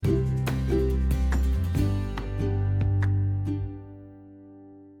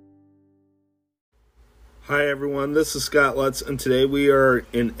Hi everyone, this is Scott Lutz, and today we are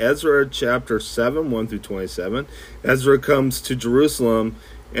in Ezra chapter 7, 1 through 27. Ezra comes to Jerusalem,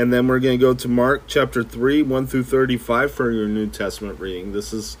 and then we're going to go to Mark chapter 3, 1 through 35 for your New Testament reading.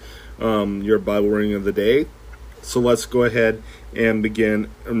 This is your Bible reading of the day. So let's go ahead and begin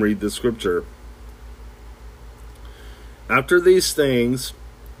and read the scripture. After these things,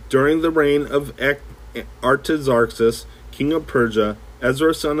 during the reign of Artaxerxes, king of Persia,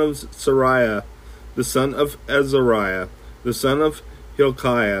 Ezra son of Seraiah, the son of Azariah, the son of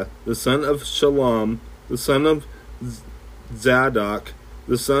Hilkiah, the son of Shalom, the son of Zadok,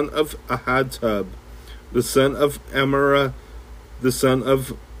 the son of Ahitub, the son of Amara, the son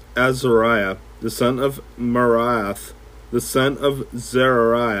of Azariah, the son of Marath, the son of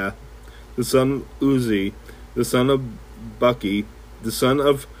Zechariah, the son of Uzi, the son of Buki, the son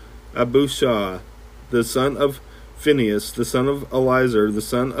of Abushah, the son of Phinehas, the son of Eleazar, the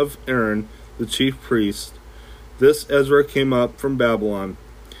son of Aaron, the chief priest. This Ezra came up from Babylon.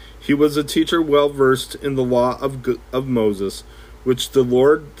 He was a teacher well versed in the law of Moses, which the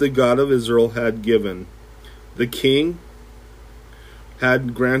Lord, the God of Israel, had given. The king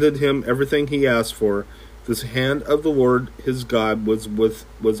had granted him everything he asked for. The hand of the Lord his God was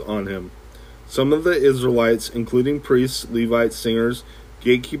on him. Some of the Israelites, including priests, Levites, singers,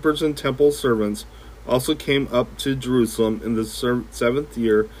 gatekeepers, and temple servants, also came up to Jerusalem in the 7th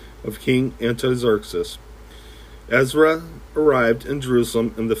year of King Artaxerxes. Ezra arrived in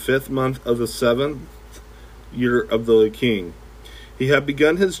Jerusalem in the 5th month of the 7th year of the king. He had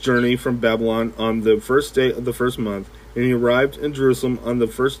begun his journey from Babylon on the 1st day of the 1st month, and he arrived in Jerusalem on the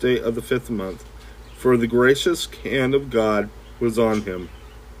 1st day of the 5th month, for the gracious hand of God was on him.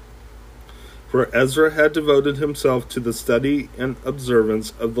 For Ezra had devoted himself to the study and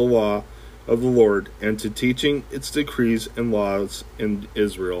observance of the law of the Lord, and to teaching its decrees and laws in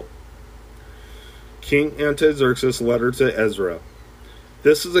Israel. King Artaxerxes' letter to Ezra.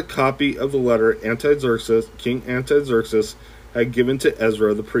 This is a copy of the letter King Artaxerxes had given to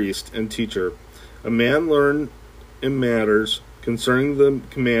Ezra the priest and teacher, a man learned in matters concerning the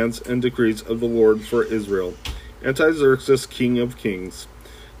commands and decrees of the Lord for Israel. Artaxerxes, king of kings.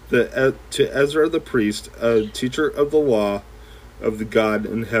 To Ezra the priest, a teacher of the law of the God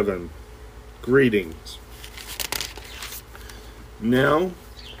in heaven. Greetings. Now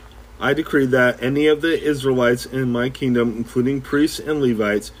I decree that any of the Israelites in my kingdom, including priests and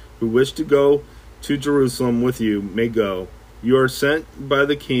Levites, who wish to go to Jerusalem with you, may go. You are sent by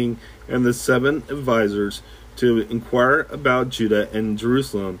the king and the 7 advisors to inquire about Judah and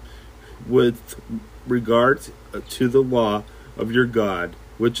Jerusalem with regard to the law of your God,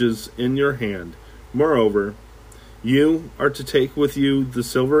 which is in your hand. Moreover, you are to take with you the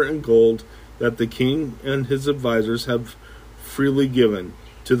silver and gold that the king and his advisors have freely given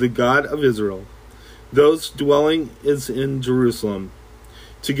to the God of Israel. Those dwelling is in Jerusalem.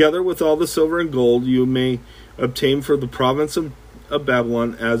 Together with all the silver and gold you may obtain for the province of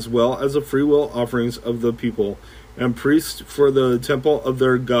Babylon, as well as the freewill offerings of the people and priests for the temple of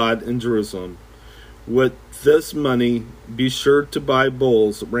their God in Jerusalem. With this money be sure to buy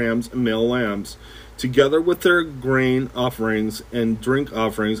bulls, rams, and male lambs, together with their grain offerings and drink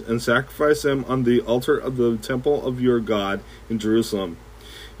offerings, and sacrifice them on the altar of the temple of your God in Jerusalem.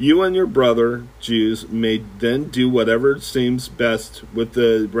 You and your brother Jews may then do whatever seems best with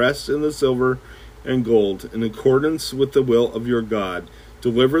the rest in the silver and gold, in accordance with the will of your God.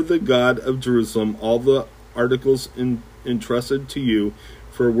 Deliver the God of Jerusalem all the articles entrusted to you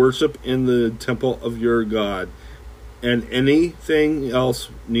for worship in the temple of your God, and anything else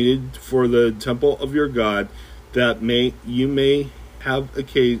needed for the temple of your God that you may have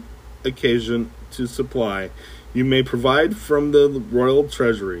occasion to supply. You may provide from the royal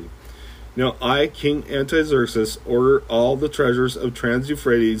treasury. Now I, King Artaxerxes, order all the treasures of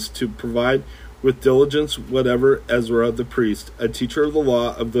Trans-Euphrates to provide with diligence whatever Ezra the priest, a teacher of the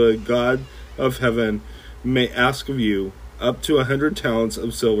law of the God of heaven, may ask of you, up to 100 talents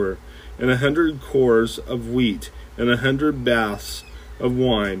of silver, and 100 cores of wheat, and 100 baths of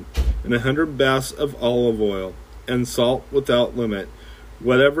wine, and 100 baths of olive oil, and salt without limit.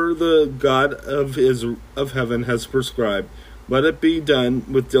 Whatever the God of heaven has prescribed, let it be done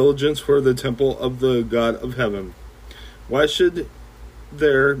with diligence for the temple of the God of heaven. Why should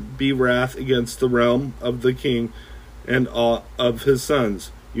there be wrath against the realm of the king and all of his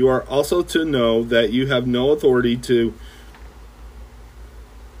sons? You are also to know that you have no authority to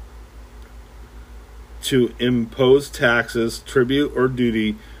impose taxes, tribute, or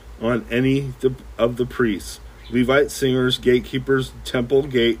duty on any of the priests, Levites, singers, gatekeepers, temple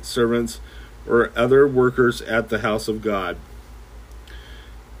gate servants, or other workers at the house of God.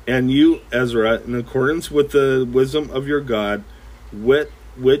 And you, Ezra, in accordance with the wisdom of your God,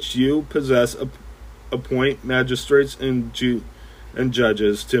 which you possess, appoint magistrates and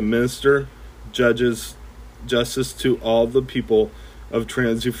judges to administer justice to all the people of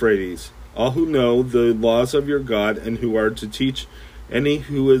Trans-Euphrates, all who know the laws of your God, and who are to teach any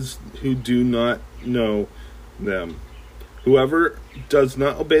who do not know them. Whoever does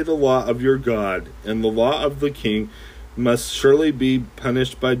not obey the law of your God and the law of the king must surely be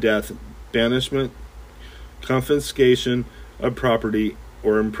punished by death, banishment, confiscation of property,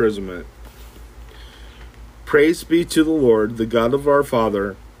 or imprisonment. Praise be to the Lord, the God of our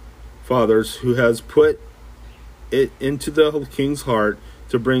fathers, who has put it into the king's heart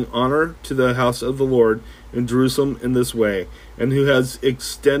to bring honor to the house of the Lord in Jerusalem in this way, and who has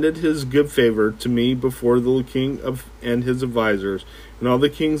extended his good favor to me before the king and his advisors and all the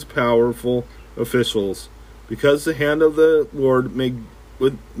king's powerful officials, because the hand of the Lord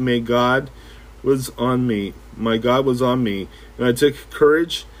my God was on me, and I took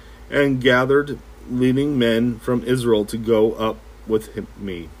courage and gathered leading men from Israel to go up with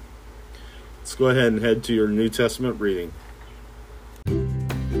me. Let's go ahead and head to your New Testament reading.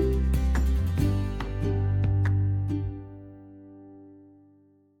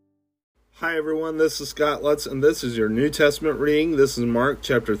 Hi everyone, this is Scott Lutz, and this is your New Testament reading. This is Mark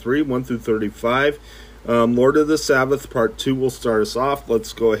chapter 3, 1 through 35. Lord of the Sabbath, part 2 will start us off.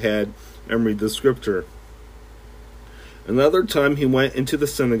 Let's go ahead and read the scripture. Another time he went into the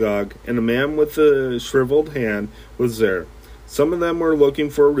synagogue, and a man with a shriveled hand was there. Some of them were looking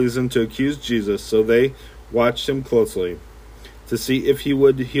for a reason to accuse Jesus, so they watched him closely to see if he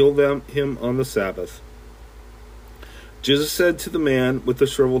would heal him on the Sabbath. Jesus said to the man with the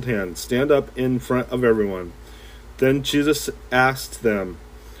shriveled hand, "Stand up in front of everyone." Then Jesus asked them,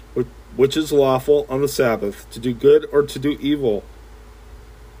 "Which is lawful on the Sabbath, to do good or to do evil,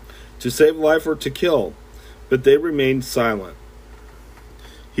 to save life or to kill?" But they remained silent.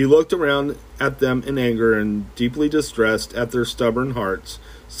 He looked around at them in anger, and deeply distressed at their stubborn hearts,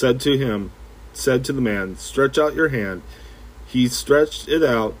 said to the man, "Stretch out your hand." He stretched it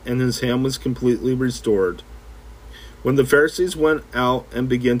out, and his hand was completely restored. When the Pharisees went out and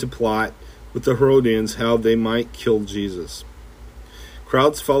began to plot with the Herodians how they might kill Jesus,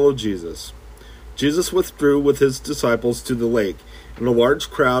 crowds followed Jesus. Jesus withdrew with his disciples to the lake, and a large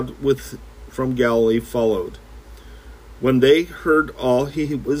crowd from Galilee followed. When they heard all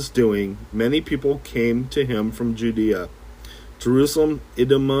he was doing, many people came to him from Judea, Jerusalem,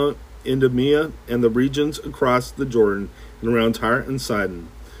 Idumea, and the regions across the Jordan and around Tyre and Sidon.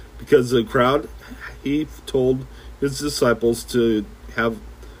 Because of the crowd, he told his disciples to have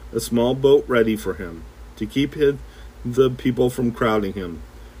a small boat ready for him, to keep the people from crowding him.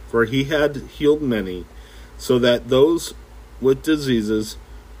 For he had healed many, so that those with diseases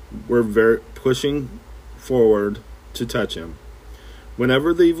were pushing forward to touch him.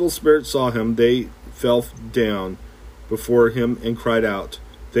 Whenever the evil spirits saw him, they fell down before him and cried out,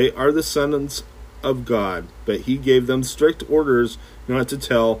 "They are the sons of God." But he gave them strict orders not to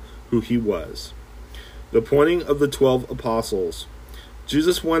tell who he was. The appointing of the 12 apostles.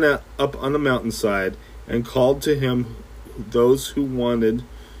 Jesus went up on a mountainside and called to him those he wanted,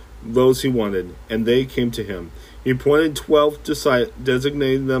 and they came to him. He appointed 12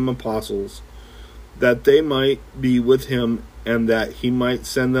 designated them apostles, that they might be with him, and that he might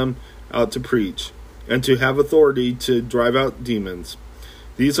send them out to preach, and to have authority to drive out demons.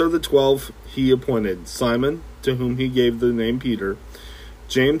 These are the 12 he appointed: Simon, to whom he gave the name Peter,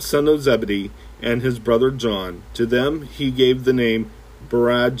 James son of Zebedee, and his brother John. To them he gave the name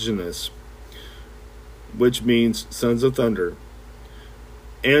Boanerges, which means sons of thunder.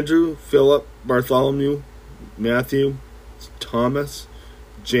 Andrew, Philip, Bartholomew, Matthew, Thomas,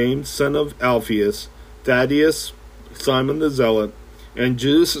 James son of Alphaeus, Thaddeus, Simon the Zealot, and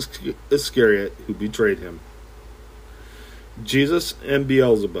Judas Iscariot, who betrayed him. Jesus and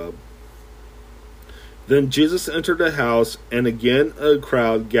Beelzebub. Then Jesus entered a house, and again a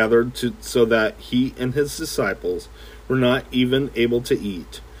crowd gathered so that he and his disciples were not even able to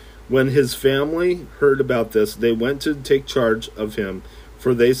eat. When his family heard about this, they went to take charge of him,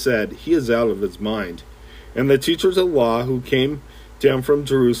 for they said, "He is out of his mind." And the teachers of law who came down from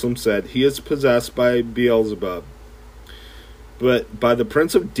Jerusalem said, "He is possessed by Beelzebub. But by the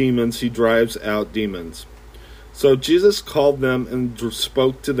prince of demons he drives out demons." So Jesus called them and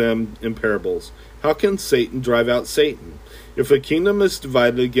spoke to them in parables. "How can Satan drive out Satan? If a kingdom is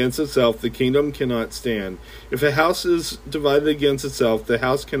divided against itself, the kingdom cannot stand. If a house is divided against itself, the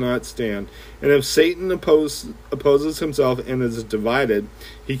house cannot stand. And if Satan opposes himself and is divided,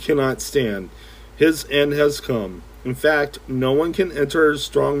 he cannot stand. His end has come. In fact, no one can enter a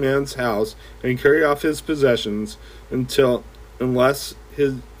strong man's house and carry off his possessions unless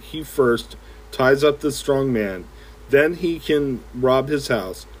he first ties up the strong man. Then he can rob his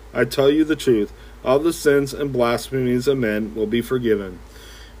house. I tell you the truth, all the sins and blasphemies of men will be forgiven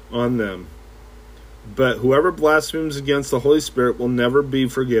on them. But whoever blasphemes against the Holy Spirit will never be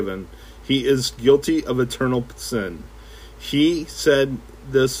forgiven. He is guilty of eternal sin. He said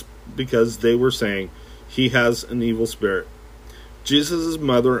this because they were saying, he has an evil spirit. Jesus'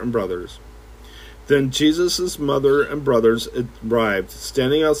 mother and brothers. Then Jesus' mother and brothers arrived.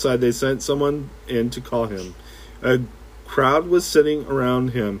 Standing outside, they sent someone in to call him. A crowd was sitting around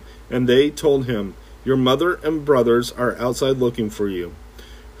him, and they told him, your mother and brothers are outside looking for you.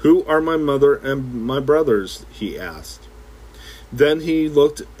 Who are my mother and my brothers? He asked. Then he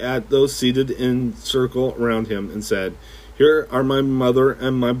looked at those seated in circle around him and said, here are my mother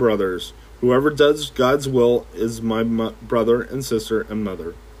and my brothers. Whoever does God's will is my brother and sister and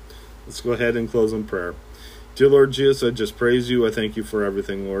mother. Let's go ahead and close in prayer. Dear Lord Jesus, I just praise you. I thank you for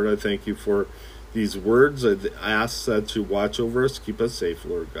everything, Lord. I thank you for these words. I ask that you watch over us, keep us safe,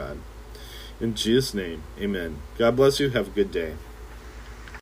 Lord God. In Jesus' name, amen. God bless you. Have a good day.